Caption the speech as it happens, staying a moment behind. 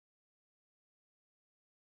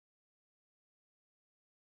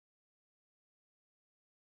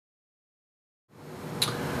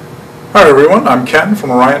Hi everyone, I'm Ken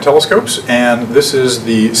from Orion Telescopes, and this is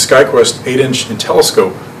the SkyQuest 8-inch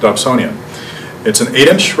IntelliScope Dobsonian. It's an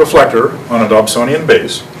 8-inch reflector on a Dobsonian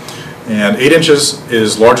base, and 8 inches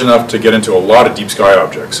is large enough to get into a lot of deep sky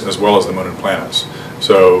objects, as well as the moon and planets.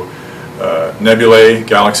 So nebulae,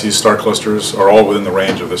 galaxies, star clusters are all within the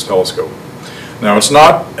range of this telescope. Now, it's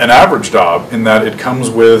not an average Dob in that it comes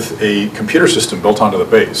with a computer system built onto the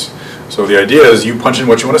base. So the idea is you punch in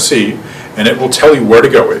what you want to see, and it will tell you where to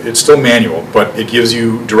go. It's still manual, but it gives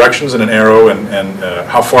you directions and an arrow and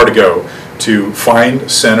how far to go to find,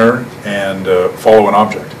 center, and follow an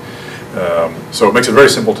object. So it makes it very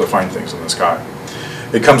simple to find things in the sky.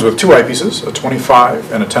 It comes with two eyepieces, a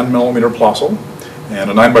 25 and a 10mm Plossl, and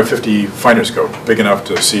a 9x50 finder scope, big enough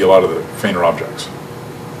to see a lot of the fainter objects.